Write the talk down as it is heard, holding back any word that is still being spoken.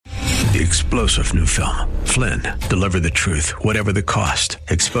the explosive new film, Flynn, Deliver the Truth, Whatever the Cost,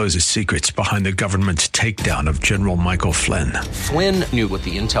 exposes secrets behind the government's takedown of General Michael Flynn. Flynn knew what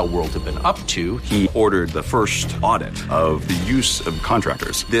the intel world had been up to. He ordered the first audit of the use of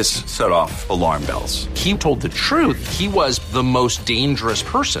contractors. This set off alarm bells. He told the truth. He was the most dangerous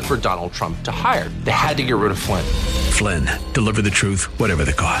person for Donald Trump to hire. They had to get rid of Flynn. Flynn, Deliver the Truth, Whatever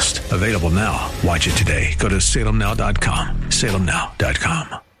the Cost. Available now. Watch it today. Go to salemnow.com.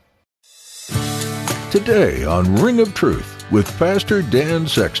 salemnow.com. Today on Ring of Truth with Pastor Dan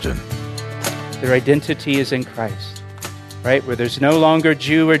Sexton. Their identity is in Christ, right? Where there's no longer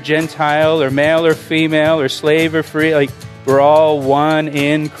Jew or Gentile or male or female or slave or free. Like, we're all one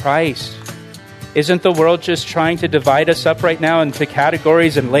in Christ. Isn't the world just trying to divide us up right now into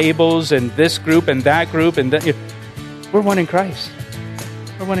categories and labels and this group and that group? And that? We're one in Christ.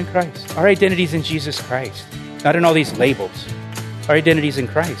 We're one in Christ. Our identity is in Jesus Christ, not in all these labels. Our identity is in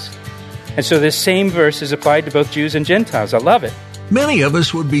Christ. And so this same verse is applied to both Jews and Gentiles. I love it. Many of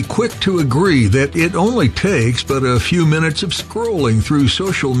us would be quick to agree that it only takes but a few minutes of scrolling through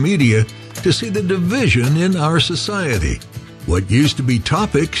social media to see the division in our society. What used to be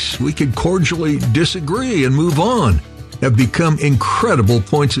topics we could cordially disagree and move on have become incredible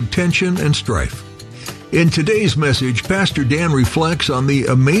points of tension and strife. In today's message, Pastor Dan reflects on the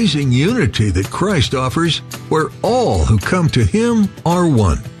amazing unity that Christ offers, where all who come to Him are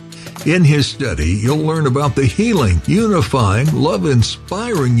one. In his study, you'll learn about the healing, unifying,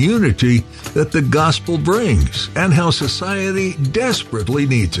 love-inspiring unity that the gospel brings and how society desperately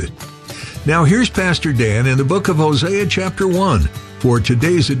needs it. Now here's Pastor Dan in the book of Hosea chapter 1 for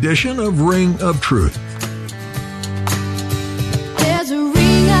today's edition of Ring of Truth. There's a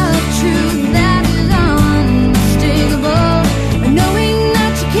ring of truth that is unmistakable, knowing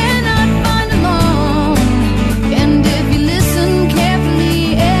that you cannot find alone. And if you listen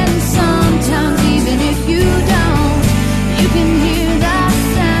carefully, and sometimes even if you don't, you can hear that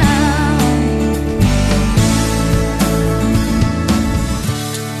sound.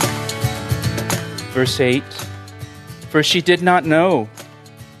 Verse 8, for she did not know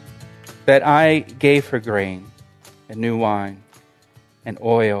that I gave her grain and new wine and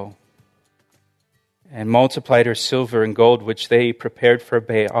oil and multiplied her silver and gold, which they prepared for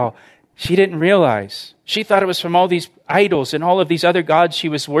Baal. She didn't realize. She thought it was from all these idols and all of these other gods she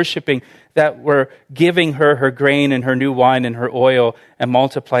was worshiping that were giving her her grain and her new wine and her oil and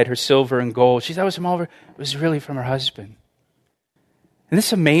multiplied her silver and gold. She thought it was from all of her. It was really from her husband. Isn't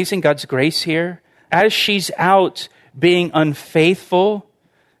this amazing, God's grace here? As she's out being unfaithful,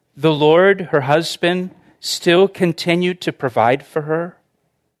 the Lord, her husband, still continued to provide for her.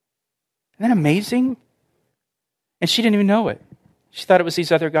 Isn't that amazing? And she didn't even know it. She thought it was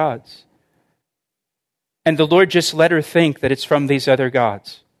these other gods. And the Lord just let her think that it's from these other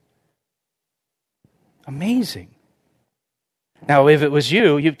gods. Amazing. Now, if it was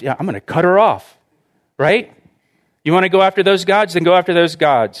you, I'm going to cut her off, right? You want to go after those gods? Then go after those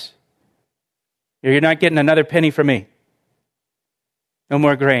gods. You're not getting another penny from me. No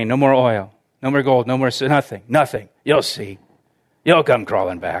more grain, no more oil, no more gold, no more, nothing. You'll see. You'll come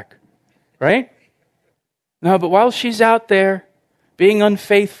crawling back. Right? No, but while she's out there being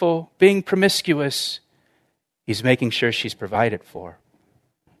unfaithful, being promiscuous, He's making sure she's provided for.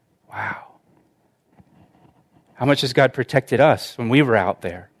 Wow. How much has God protected us when we were out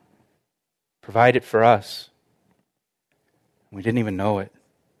there? Provided for us. We didn't even know it.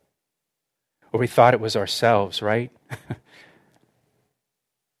 Or we thought it was ourselves, right?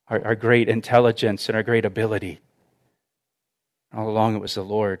 our great intelligence and our great ability. All along it was the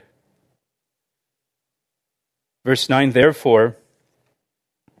Lord. Verse 9, therefore,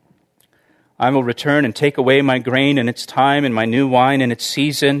 I will return and take away my grain in its time and my new wine in its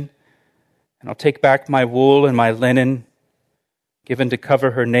season. And I'll take back my wool and my linen, given to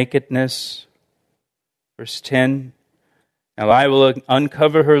cover her nakedness. Verse 10, now I will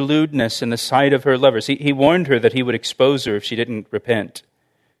uncover her lewdness in the sight of her lovers. He warned her that he would expose her if she didn't repent.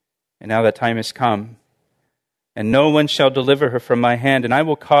 And now that time has come. And no one shall deliver her from my hand. And I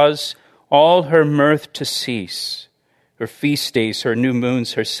will cause all her mirth to cease. Her feast days, her new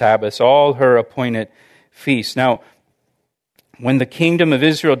moons, her Sabbaths, all her appointed feasts. Now, when the kingdom of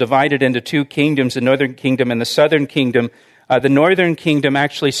Israel divided into two kingdoms, the northern kingdom and the southern kingdom, the northern kingdom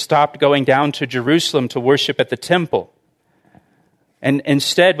actually stopped going down to Jerusalem to worship at the temple. And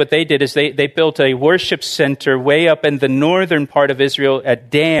instead, what they did is they built a worship center way up in the northern part of Israel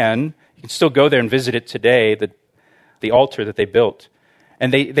at Dan. You can still go there and visit it today, the altar that they built.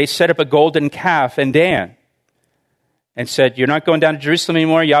 And they set up a golden calf in Dan and said, you're not going down to Jerusalem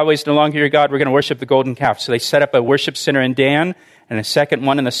anymore. Yahweh's no longer your God. We're going to worship the golden calf. So they set up a worship center in Dan, and a second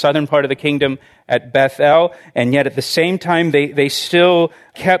one in the southern part of the kingdom at Bethel. And yet at the same time, they still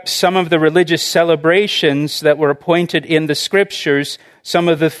kept some of the religious celebrations that were appointed in the scriptures, some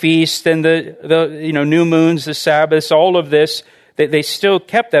of the feasts and the new moons, the Sabbaths, all of this. They still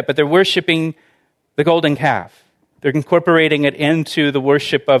kept that, but they're worshiping the golden calf. They're incorporating it into the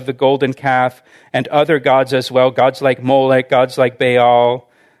worship of the golden calf and other gods as well, gods like Molech, gods like Baal,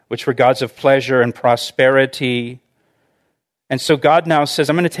 which were gods of pleasure and prosperity. And so God now says,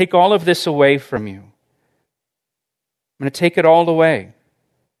 I'm going to take all of this away from you. I'm going to take it all away.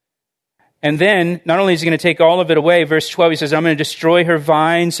 And then, not only is he going to take all of it away, verse 12, he says, I'm going to destroy her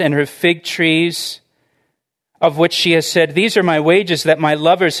vines and her fig trees, of which she has said, these are my wages that my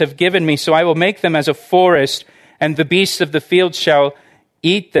lovers have given me, so I will make them as a forest, and the beasts of the field shall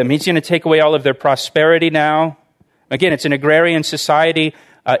eat them. He's going to take away all of their prosperity now. Again, it's an agrarian society.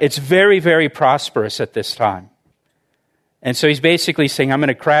 It's very, very prosperous at this time. And so he's basically saying, I'm going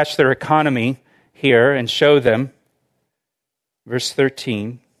to crash their economy here and show them. Verse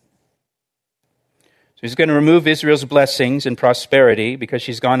 13. So he's going to remove Israel's blessings and prosperity because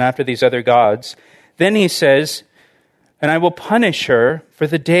she's gone after these other gods. Then he says, and I will punish her for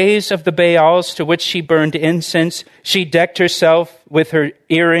the days of the Baals to which she burned incense. She decked herself with her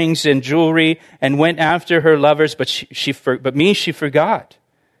earrings and jewelry and went after her lovers, but me she forgot,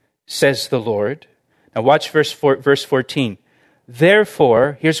 says the Lord. Now watch verse 14.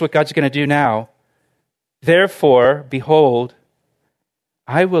 Therefore, here's what God's going to do now. Therefore, behold,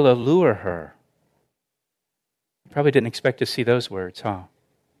 I will allure her. Probably didn't expect to see those words, huh?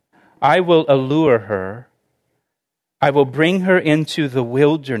 I will allure her. I will bring her into the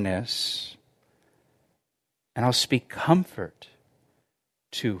wilderness, and I'll speak comfort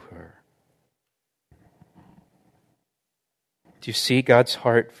to her. Do you see God's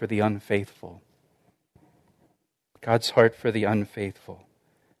heart for the unfaithful? God's heart for the unfaithful.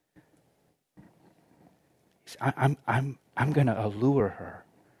 I'm going to allure her.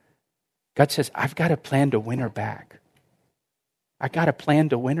 God says, I've got a plan to win her back. I got a plan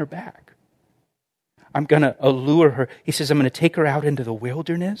to win her back. I'm going to allure her. He says, I'm going to take her out into the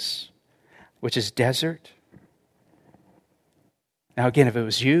wilderness, which is desert. Now again, if it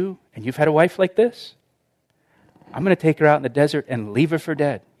was you and you've had a wife like this, I'm going to take her out in the desert and leave her for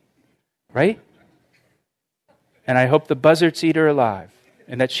dead. Right? And I hope the buzzards eat her alive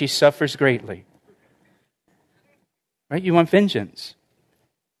and that she suffers greatly. Right? You want vengeance.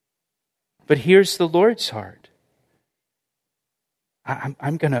 But here's the Lord's heart.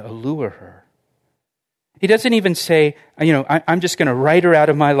 I'm going to allure her. He doesn't even say, I'm just going to write her out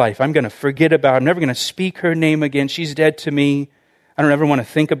of my life. I'm going to forget about her. I'm never going to speak her name again. She's dead to me. I don't ever want to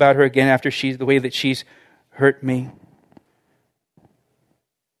think about her again after the way that she's hurt me.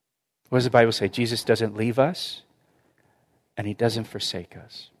 What does the Bible say? Jesus doesn't leave us, and he doesn't forsake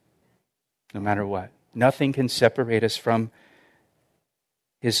us, no matter what. Nothing can separate us from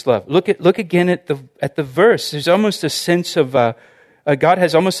his love. Look again at the verse. There's almost a sense of God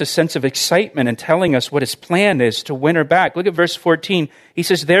has almost a sense of excitement in telling us what his plan is to win her back. Look at verse 14. He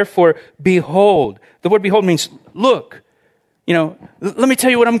says, therefore, behold. The word behold means look. Let me tell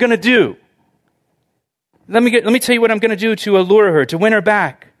you what I'm going to do. Let me tell you what I'm going to do to allure her, to win her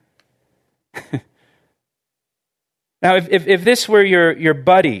back. Now, if this were your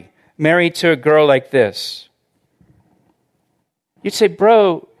buddy married to a girl like this, you'd say,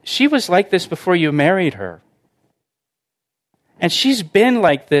 bro, she was like this before you married her. And she's been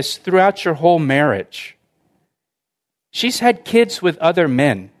like this throughout your whole marriage. She's had kids with other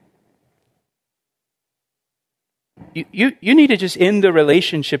men. You need to just end the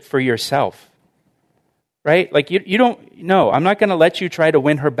relationship for yourself. Right? Like, you don't, no, I'm not going to let you try to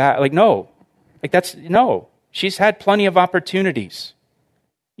win her back. Like, no. No. She's had plenty of opportunities.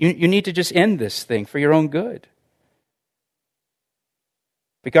 You need to just end this thing for your own good.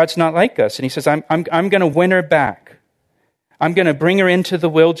 But God's not like us. And he says, I'm going to win her back. I'm going to bring her into the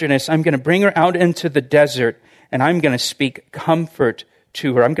wilderness. I'm going to bring her out into the desert. And I'm going to speak comfort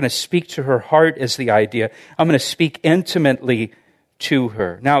to her. I'm going to speak to her heart is the idea. I'm going to speak intimately to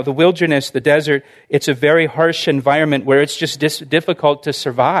her. Now, the wilderness, the desert, it's a very harsh environment where it's just difficult to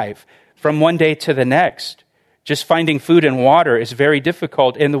survive from one day to the next. Just finding food and water is very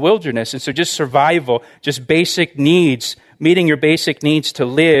difficult in the wilderness. And so just survival, just basic needs, meeting your basic needs to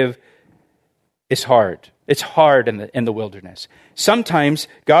live is hard. It's hard in the wilderness. Sometimes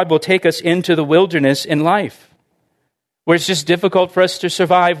God will take us into the wilderness in life, where it's just difficult for us to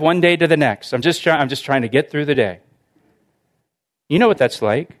survive one day to the next. I'm just trying to get through the day. You know what that's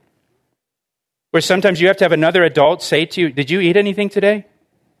like. Where sometimes you have to have another adult say to you, did you eat anything today?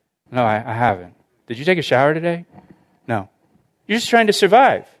 No, I haven't. Did you take a shower today? No. You're just trying to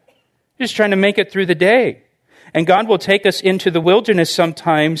survive. You're just trying to make it through the day. And God will take us into the wilderness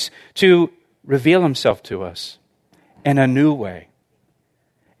sometimes to reveal himself to us in a new way,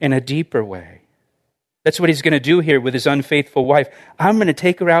 in a deeper way. That's what he's going to do here with his unfaithful wife. I'm going to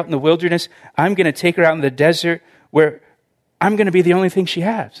take her out in the wilderness. I'm going to take her out in the desert where I'm going to be the only thing she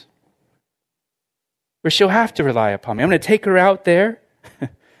has, where she'll have to rely upon me. I'm going to take her out there and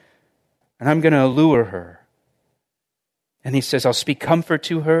I'm going to allure her. And he says, I'll speak comfort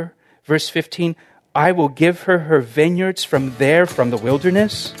to her. Verse 15, I will give her her vineyards from the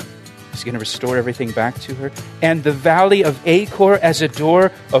wilderness. He's going to restore everything back to her. And the valley of Achor as a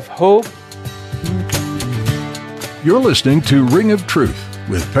door of hope. You're listening to Ring of Truth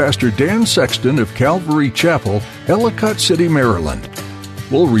with Pastor Dan Sexton of Calvary Chapel, Ellicott City, Maryland.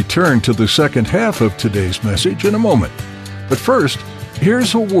 We'll return to the second half of today's message in a moment. But first,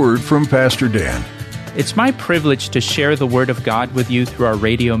 here's a word from Pastor Dan. It's my privilege to share the Word of God with you through our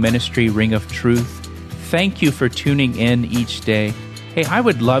radio ministry, Ring of Truth. Thank you for tuning in each day. Hey, I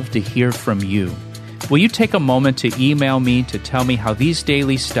would love to hear from you. Will you take a moment to email me to tell me how these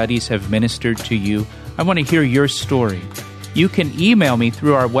daily studies have ministered to you? I want to hear your story. You can email me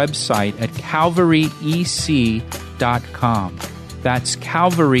through our website at calvaryec.com. That's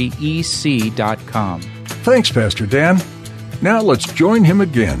calvaryec.com. Thanks, Pastor Dan. Now let's join him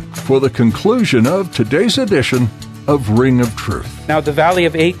again for the conclusion of today's edition of Ring of Truth. Now, the valley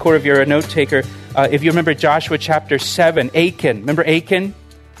of Achor, if you're a note taker, if you remember Joshua chapter 7, Achan, remember Achan?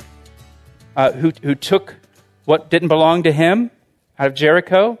 Who took what didn't belong to him out of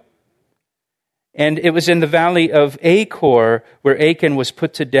Jericho? And it was in the valley of Achor where Achan was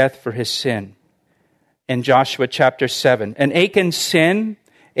put to death for his sin in Joshua chapter 7. And Achan's sin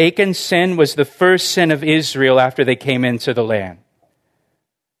was the first sin of Israel after they came into the land.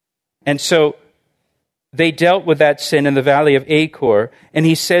 And so they dealt with that sin in the valley of Achor. And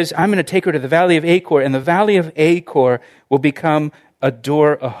he says, I'm going to take her to the valley of Achor. And the valley of Achor will become a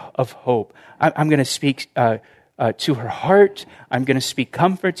door of hope. I'm going to speak to her heart. I'm going to speak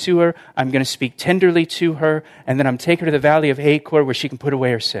comfort to her. I'm going to speak tenderly to her. And then I'm taking her to the valley of Achor where she can put away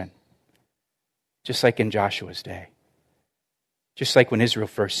her sin. Just like in Joshua's day. Just like when Israel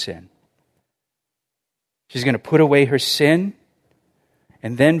first sinned. She's going to put away her sin.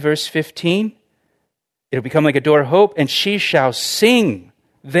 And then verse 15, it'll become like a door of hope, and she shall sing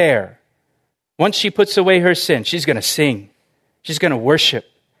there. Once she puts away her sin, she's going to sing. She's going to worship.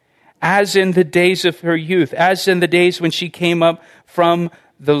 As in the days of her youth, as in the days when she came up from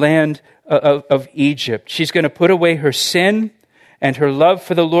the land of Egypt. She's going to put away her sin, and her love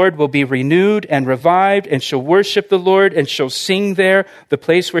for the Lord will be renewed and revived, and she'll worship the Lord, and she'll sing there, the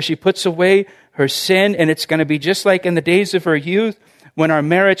place where she puts away her sin. And it's going to be just like in the days of her youth, when our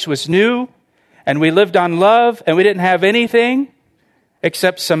marriage was new, and we lived on love, and we didn't have anything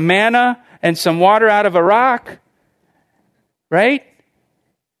except some manna and some water out of a rock, right?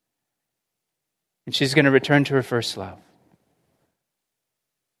 And she's going to return to her first love.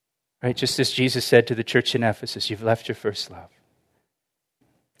 Right? Just as Jesus said to the church in Ephesus, you've left your first love.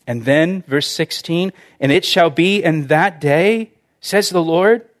 And then, verse 16, and it shall be in that day, says the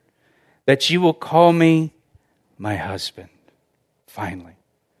Lord, that you will call me my husband, finally,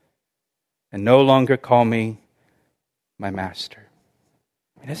 and no longer call me my master.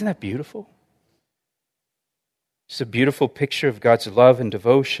 And isn't that beautiful? It's a beautiful picture of God's love and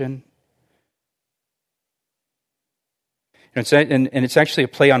devotion. And it's actually a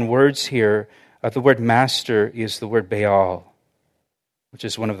play on words here. The word master is the word Baal, which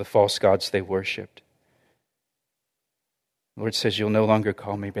is one of the false gods they worshipped. The Lord says, you'll no longer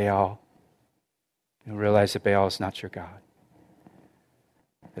call me Baal. You'll realize that Baal is not your God.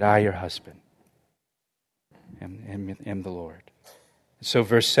 That I, your husband, am the Lord. So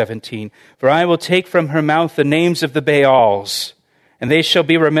verse 17, for I will take from her mouth the names of the Baals, and they shall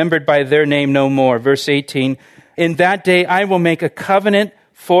be remembered by their name no more. Verse 18, in that day I will make a covenant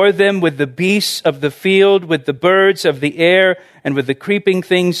for them with the beasts of the field, with the birds of the air, and with the creeping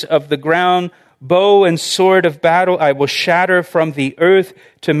things of the ground. Bow and sword of battle I will shatter from the earth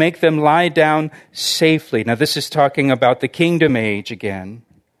to make them lie down safely. Now this is talking about the kingdom age again.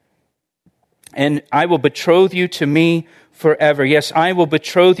 And I will betroth you to me forever. Yes, I will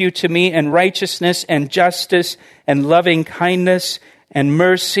betroth you to me in righteousness and justice and loving kindness and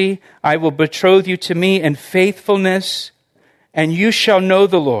mercy. I will betroth you to me in faithfulness, and you shall know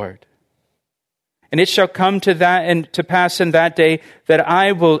the Lord. And it shall come to that and to pass in that day that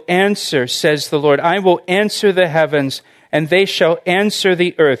I will answer, says the Lord. I will answer the heavens, and they shall answer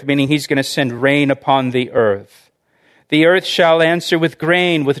the earth, meaning he's going to send rain upon the earth. The earth shall answer with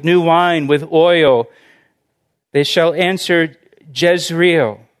grain, with new wine, with oil. They shall answer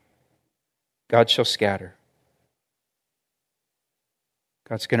Jezreel, God shall scatter.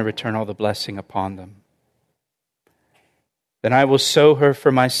 God's going to return all the blessing upon them. Then I will sow her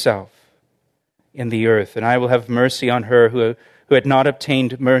for myself in the earth, and I will have mercy on her who had not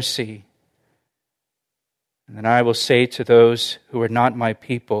obtained mercy. And then I will say to those who are not my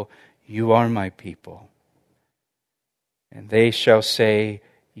people, you are my people. And they shall say,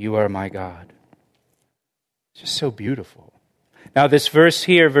 you are my God. It's just so beautiful. Now this verse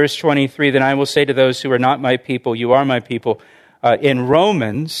here, verse 23, then I will say to those who are not my people, you are my people. In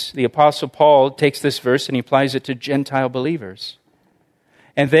Romans, the Apostle Paul takes this verse and he applies it to Gentile believers.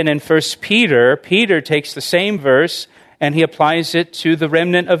 And then in 1 Peter, Peter takes the same verse and he applies it to the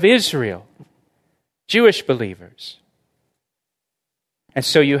remnant of Israel, Jewish believers. And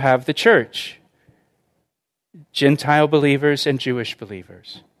so you have the church, Gentile believers and Jewish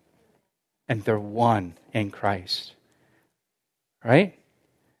believers. And they're one in Christ. Right?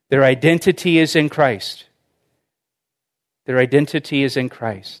 Their identity is in Christ. Their identity is in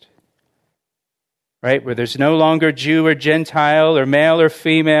Christ. Right? Where there's no longer Jew or Gentile or male or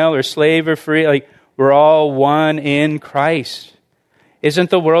female or slave or free. Like, we're all one in Christ. Isn't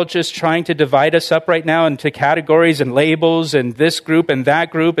the world just trying to divide us up right now into categories and labels and this group and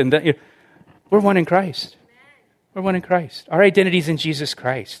that group and that? We're one in Christ. We're one in Christ. Our identity is in Jesus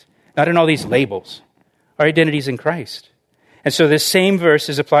Christ, not in all these labels. Our identity is in Christ. And so this same verse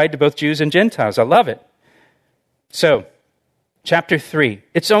is applied to both Jews and Gentiles. I love it. So, chapter 3.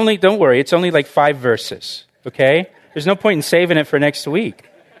 Don't worry, it's only like 5 verses, okay? There's no point in saving it for next week.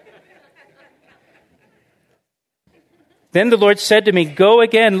 Then the Lord said to me, go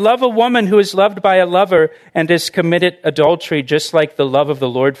again, love a woman who is loved by a lover and has committed adultery, just like the love of the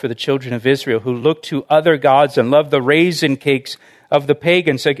Lord for the children of Israel, who look to other gods and love the raisin cakes of the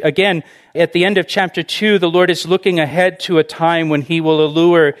pagans. Again, at the end of chapter 2, the Lord is looking ahead to a time when he will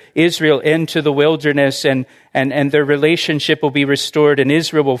allure Israel into the wilderness and their relationship will be restored, and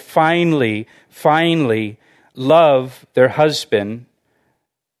Israel will finally love their husband,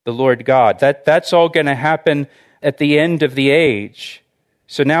 the Lord God. That's all going to happen at the end of the age.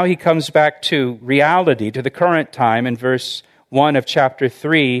 So now he comes back to reality, to the current time in verse 1 of chapter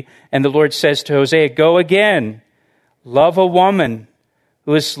 3, and the Lord says to Hosea, go again, love a woman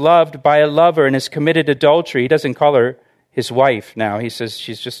who is loved by a lover and has committed adultery. He doesn't call her his wife now. He says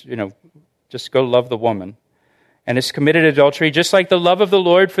she's just go love the woman. And has committed adultery, just like the love of the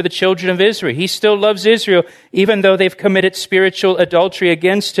Lord for the children of Israel. He still loves Israel, even though they've committed spiritual adultery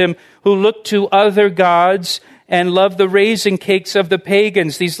against him, who look to other gods and love the raisin cakes of the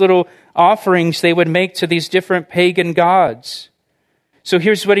pagans, these little offerings they would make to these different pagan gods. So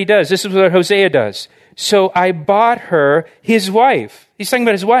here's what he does. This is what Hosea does. So I bought her, his wife. He's talking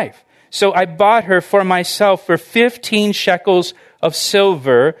about his wife. So I bought her for myself for 15 shekels of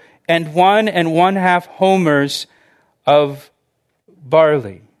silver and 1 1/2 homers of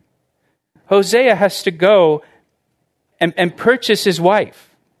barley. Hosea has to go and purchase his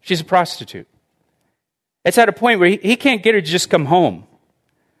wife. She's a prostitute. It's at a point where he can't get her to just come home.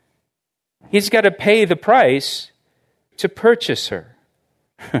 He's got to pay the price to purchase her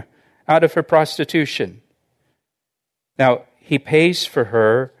out of her prostitution. Now, he pays for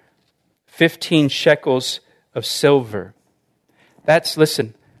her 15 shekels of silver. That's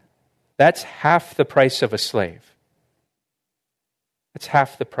half the price of a slave. That's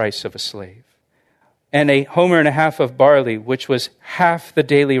half the price of a slave. And 1.5 homers of barley, which was half the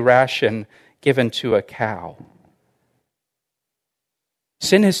daily ration given to a cow.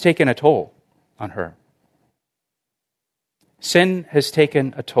 Sin has taken a toll on her. Sin has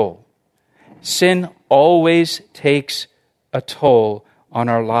taken a toll. Sin always takes a toll on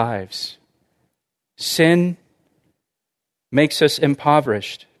our lives. Sin makes us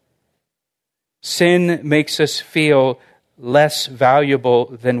impoverished. Sin makes us feel less valuable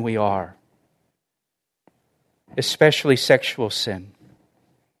than we are. Especially sexual sin.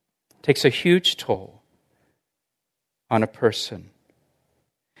 It takes a huge toll on a person.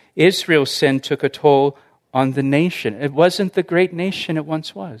 Israel's sin took a toll on the nation. It wasn't the great nation it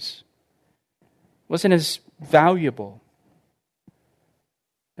once was. It wasn't as valuable,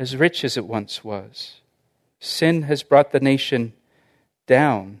 as rich as it once was. Sin has brought the nation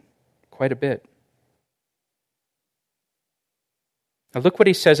down quite a bit. Now look what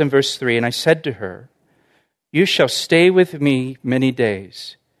he says in verse 3. And I said to her, you shall stay with me many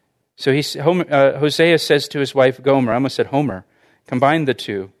days. So Hosea says to his wife Gomer, I almost said Homer, combine the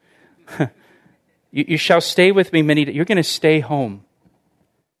two. You shall stay with me many days. You're going to stay home.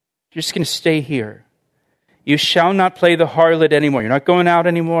 You're just going to stay here. You shall not play the harlot anymore. You're not going out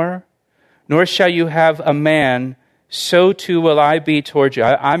anymore. Nor shall you have a man so too will I be toward you.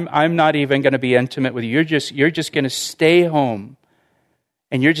 I'm not even going to be intimate with you. You're just going to stay home,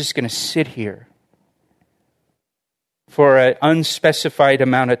 and you're just going to sit here for an unspecified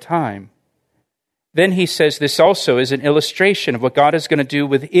amount of time. Then he says this also is an illustration of what God is going to do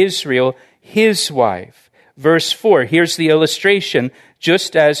with Israel, his wife. Verse 4, here's the illustration.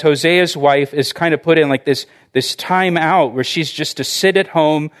 Just as Hosea's wife is kind of put in like this time out where she's just to sit at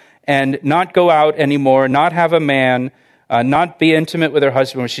home and not go out anymore, not have a man, not be intimate with her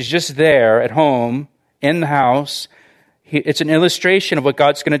husband, where she's just there at home in the house. It's an illustration of what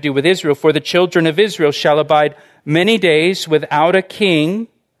God's going to do with Israel. For the children of Israel shall abide many days without a king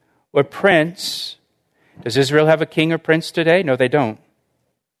or prince. Does Israel have a king or prince today? No, they don't.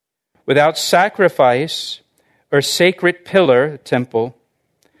 Without sacrifice or sacred pillar, temple,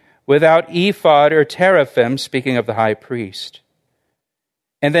 without ephod or teraphim, speaking of the high priest.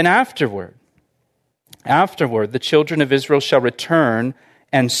 And then afterward, the children of Israel shall return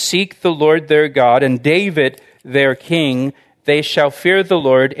and seek the Lord their God, and David their king. They shall fear the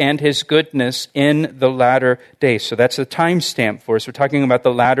Lord and his goodness in the latter days. So that's the timestamp for us. We're talking about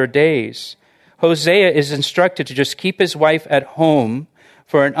the latter days. Hosea is instructed to just keep his wife at home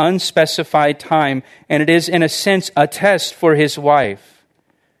for an unspecified time, and it is, in a sense, a test for his wife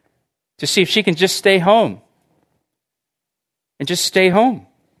to see if she can just stay home. And just stay home,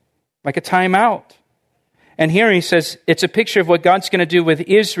 like a time out. And here he says it's a picture of what God's going to do with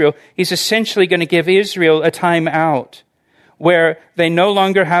Israel. He's essentially going to give Israel a time out where they no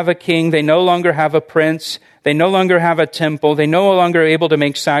longer have a king, they no longer have a prince, they no longer have a temple, they no longer are able to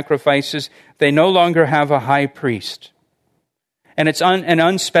make sacrifices, they no longer have a high priest. And it's an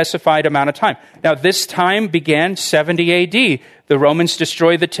unspecified amount of time. Now, this time began 70 A.D. The Romans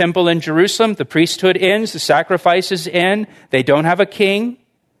destroy the temple in Jerusalem, the priesthood ends, the sacrifices end, they don't have a king.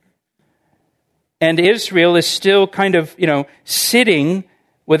 And Israel is still kind of, sitting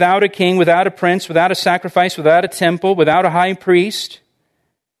without a king, without a prince, without a sacrifice, without a temple, without a high priest.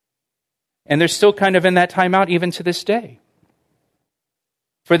 And they're still kind of in that timeout even to this day.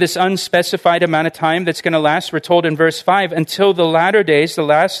 For this unspecified amount of time that's going to last, we're told in verse 5, until the latter days, the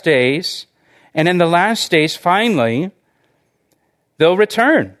last days, and in the last days, finally, they'll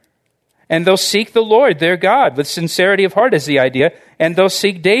return. And they'll seek the Lord, their God, with sincerity of heart is the idea. And they'll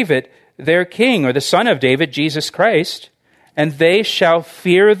seek David, their king, or the son of David, Jesus Christ. And they shall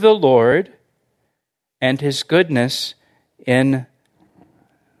fear the Lord and his goodness in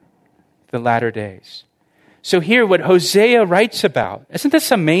the latter days. So here, what Hosea writes about, isn't this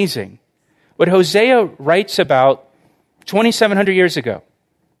amazing? What Hosea writes about 2,700 years ago,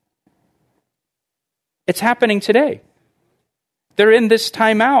 it's happening today. They're in this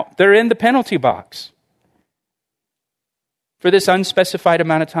timeout. They're in the penalty box for this unspecified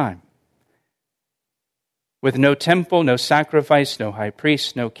amount of time. With no temple, no sacrifice, no high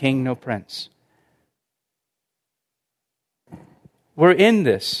priest, no king, no prince. We're in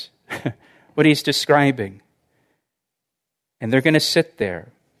this, what he's describing. And they're going to sit there.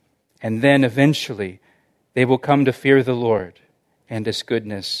 And then eventually they will come to fear the Lord and his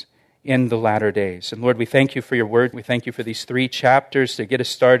goodness in the latter days. And Lord, we thank you for your word. We thank you for these 3 chapters to get us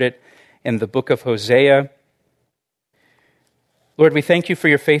started in the book of Hosea. Lord, we thank you for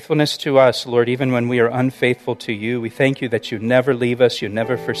your faithfulness to us, Lord, even when we are unfaithful to you. We thank you that you never leave us, you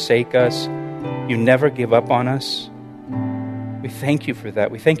never forsake us, you never give up on us. We thank you for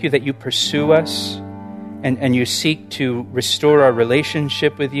that. We thank you that you pursue us and you seek to restore our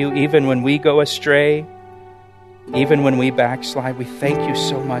relationship with you even when we go astray, even when we backslide. We thank you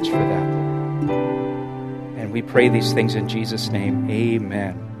so much for that, Lord. And we pray these things in Jesus' name.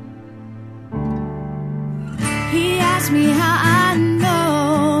 Amen. He asked me how I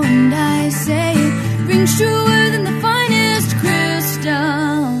know, and I say it rings truer than the finest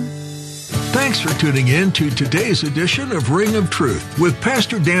crystal. Thanks for tuning in to today's edition of Ring of Truth with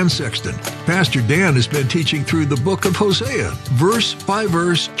Pastor Dan Sexton. Pastor Dan has been teaching through the book of Hosea, verse by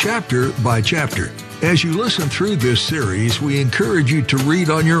verse, chapter by chapter. As you listen through this series, we encourage you to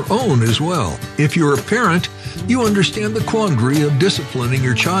read on your own as well. If you're a parent, you understand the quandary of disciplining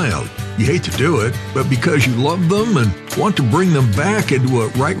your child. You hate to do it, but because you love them and want to bring them back into a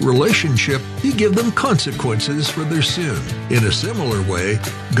right relationship, you give them consequences for their sin. In a similar way,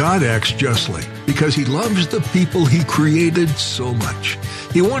 God acts justly because he loves the people he created so much.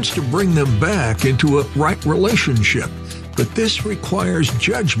 He wants to bring them back into a right relationship, but this requires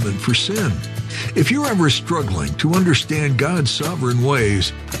judgment for sin. If you're ever struggling to understand God's sovereign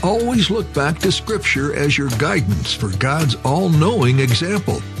ways, always look back to Scripture as your guidance for God's all-knowing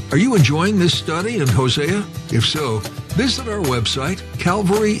example. Are you enjoying this study in Hosea? If so, visit our website,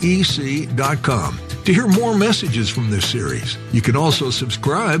 calvaryec.com, to hear more messages from this series. You can also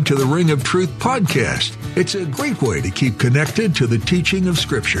subscribe to the Ring of Truth podcast. It's a great way to keep connected to the teaching of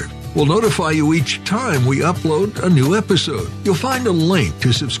Scripture. We'll notify you each time we upload a new episode. You'll find a link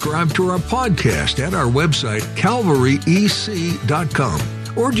to subscribe to our podcast at our website, calvaryec.com.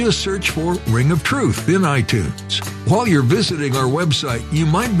 Or just search for Ring of Truth in iTunes. While you're visiting our website, you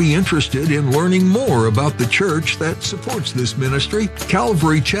might be interested in learning more about the church that supports this ministry,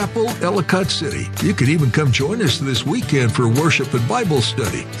 Calvary Chapel, Ellicott City. You can even come join us this weekend for worship and Bible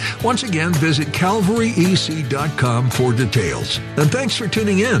study. Once again, visit calvaryec.com for details. And thanks for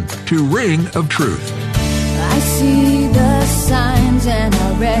tuning in to Ring of Truth. I see the signs and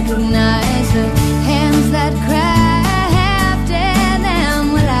I recognize the hands that crafted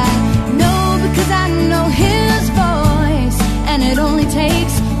them. Well, I know because I know His voice, and it only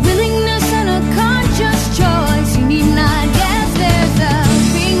takes willingness and a conscious choice. You need not guess, there's a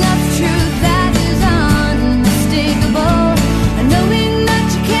ring of truth that is unmistakable, a knowing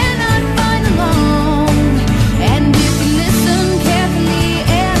that you cannot find alone. And if you listen carefully,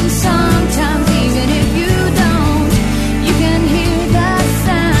 and sometimes even if you don't, you can hear the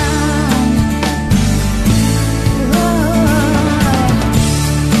sound.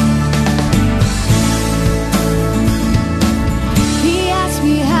 He asked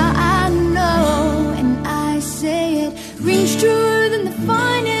me how I know, and I say it rings truer than the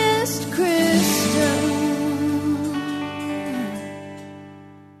finest crystal.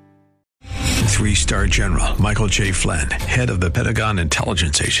 3-star General Michael J. Flynn, head of the Pentagon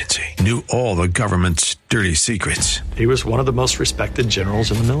Intelligence Agency, knew all the government's dirty secrets. He was one of the most respected generals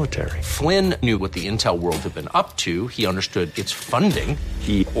in the military. Flynn knew what the intel world had been up to. He understood its funding.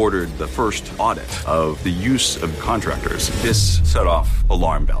 He ordered the first audit of the use of contractors. This set off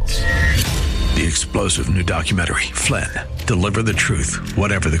alarm bells. The explosive new documentary, Flynn, Deliver the Truth,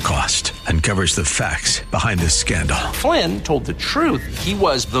 Whatever the Cost, uncovers the facts behind this scandal. Flynn told the truth. He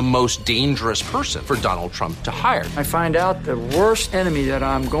was the most dangerous person for Donald Trump to hire. I find out the worst enemy that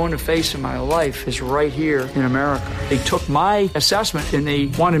I'm going to face in my life is right here in America. They took my assessment and they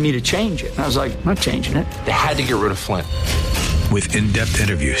wanted me to change it. And I was like, I'm not changing it. They had to get rid of Flynn. With in-depth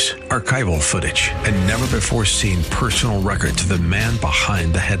interviews, archival footage, and never-before-seen personal records of the man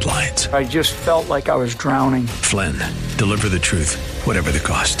behind the headlines. I just felt like I was drowning. Flynn, Deliver the Truth, Whatever the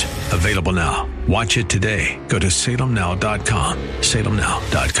Cost. Available now. Watch it today. Go to salemnow.com.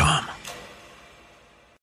 salemnow.com.